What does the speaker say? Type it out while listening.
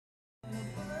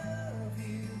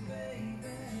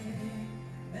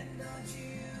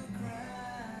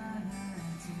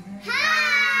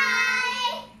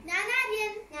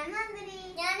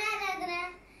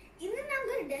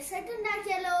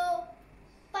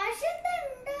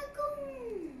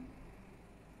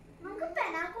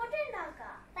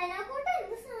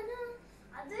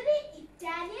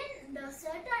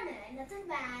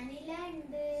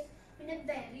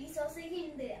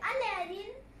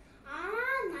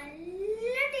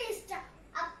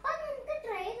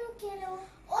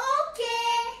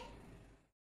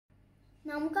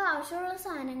ആവശ്യമുള്ള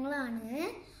സാധനങ്ങളാണ്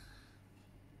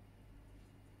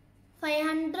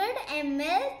 500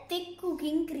 ml തിക്ക്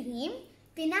cooking cream,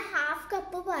 പിന്നെ ഹാഫ്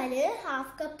കപ്പ് പാല്,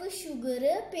 ഹാഫ് കപ്പ് ഷുഗർ,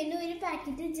 പിന്നെ ഒരു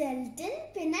പാക്കറ്റ് ജെലറ്റിൻ,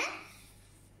 പിന്നെ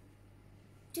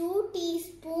 2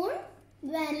 teaspoon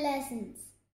vanilla essence.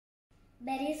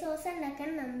 Berry sauce ഉണ്ടാക്കാൻ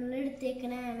നമ്മൾ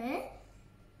എടുത്തേക്കണതാണ്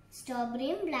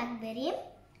സ്ട്രോബെറിയും ബ്ലാക്ക്ബെറിയും,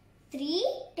 3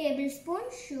 table spoon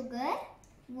sugar,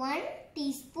 1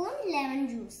 teaspoon lemon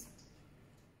juice.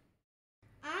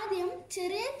 ആദ്യം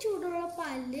ചെറിയ ചൂടുള്ള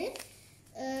പാലിൽ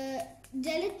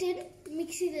ജെലറ്റിൻ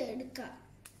മിക്സ് ചെയ്ത് എടുക്കുക.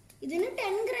 ഇതിന്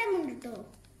 10 ഗ്രാം ഉണ്ട് കേട്ടോ.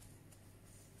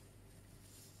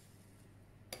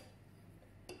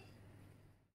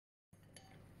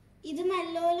 ഇത്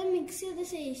നല്ലപോലെ മിക്സ് ചെയ്ത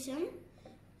ശേഷം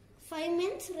 5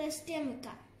 മിനിറ്റ്സ് റെസ്റ്റ് ചെയ്യാൻ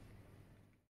വെക്കാം.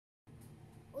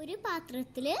 ഒരു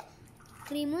പാത്രത്തിൽ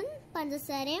ക്രീമും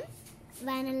പഞ്ചസാരയും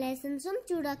വാനില എസൻസും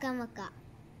ചൂടാക്കാൻ വെക്കാം.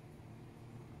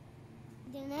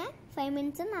 ഇതിന് 5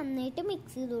 മിനിറ്റ്സ് നന്നായിട്ട്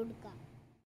മിക്സ് ചെയ്ത് കൊടുക്കാം.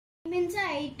 5 മിനിറ്റ്സ്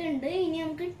ആയിട്ടുണ്ട്. ഇനി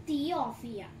നമുക്ക് തീ ഓഫ്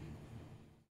ചെയ്യാം.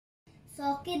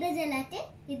 സോക്ക് ചെയ്ത ജെലാറ്റിൻ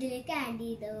ഇതിലേക്ക് ആഡ്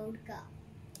ചെയ്ത് കൊടുക്കാം.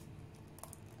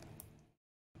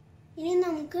 ഇനി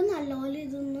നമുക്ക് നല്ലപോലെ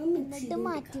ഇതൊന്ന് മിക്സ്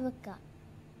മാറ്റി വെക്കാം.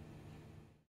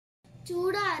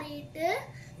 ചൂടാറിയിട്ട്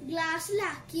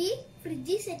ഗ്ലാസ്സിലാക്കി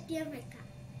ഫ്രിഡ്ജിൽ സെറ്റ് ചെയ്യാൻ വെക്കാം.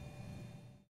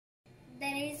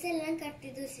 ബെറീസ് എല്ലാം കട്ട്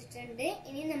ചെയ്ത് വെച്ചിട്ടുണ്ട്.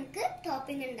 ഇനി നമുക്ക്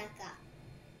ടോപ്പിംഗ് ഉണ്ടാക്കാം.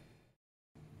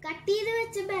 കട്ട് ചെയ്ത്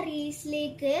വെച്ച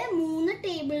ബെറീസിലേക്ക് 3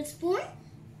 ടേബിൾ സ്പൂൺ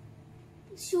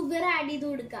ഷുഗർ ആഡ് ചെയ്ത്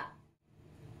കൊടുക്കാം.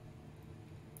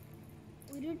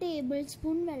 1 ടേബിൾ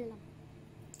സ്പൂൺ വെള്ളം,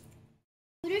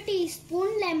 1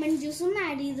 ടീസ്പൂൺ ലെമൺ ജ്യൂസും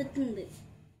ആഡ് ചെയ്തിട്ടുണ്ട്.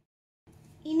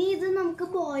 ഇനി ഇത് നമുക്ക്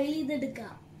ബോയിൽ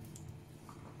ചെയ്തെടുക്കാം.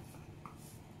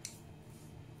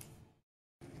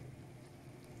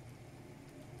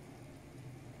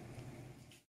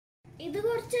 ഇത്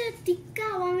കുറച്ച്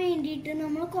തിക്കാവാൻ വേണ്ടിയിട്ട്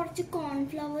നമ്മൾ കുറച്ച്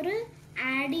കോൺഫ്ലവർ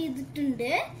ആഡ്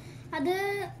ചെയ്തിട്ടുണ്ട്. അത്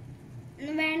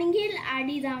വേണമെങ്കിൽ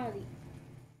ആഡ് ചെയ്താൽ മതി.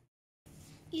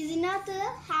 ഇതിനകത്ത്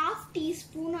ഹാഫ്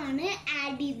ടീസ്പൂൺ ആണ്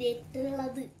ആഡ്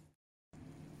ചെയ്തിട്ടുള്ളത്.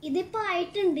 ഇതിപ്പോ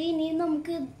ആയിട്ടുണ്ട്. ഇനി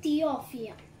നമുക്ക് തീ ഓഫ്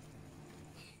ചെയ്യാം.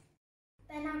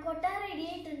 പന്ന കോട്ട റെഡി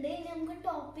ആയിട്ടുണ്ട്. ഇനി നമുക്ക്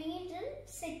ടോപ്പിംഗ് ഇട്ട്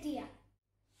സെറ്റ് ചെയ്യാം.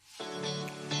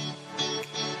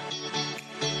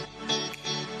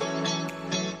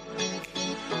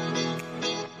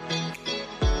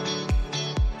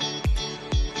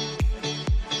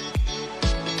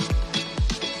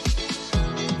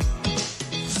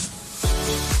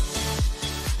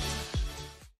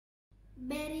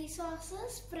 ബെറി സോസ്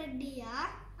സ്പ്രെഡ് ചെയ്യുക.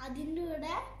 അതിൻ്റെ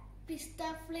കൂടെ പിസ്ത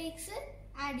ഫ്ലേക്സ്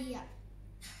ആഡ് ചെയ്യുക.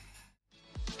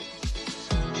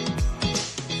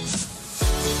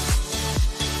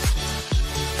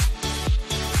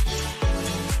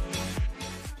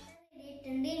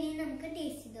 ഇനി നമുക്ക്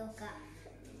ടേസ്റ്റ് ചെയ്ത് നോക്കാം.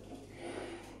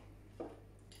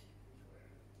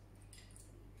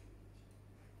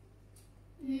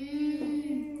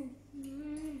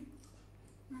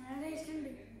 നല്ല ടേസ്റ്റ്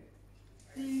ഉണ്ട്.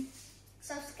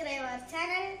 Subscribe our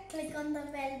channel, click on the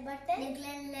bell button.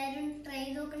 Try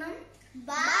നോക്കണം.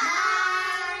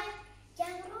 Bye.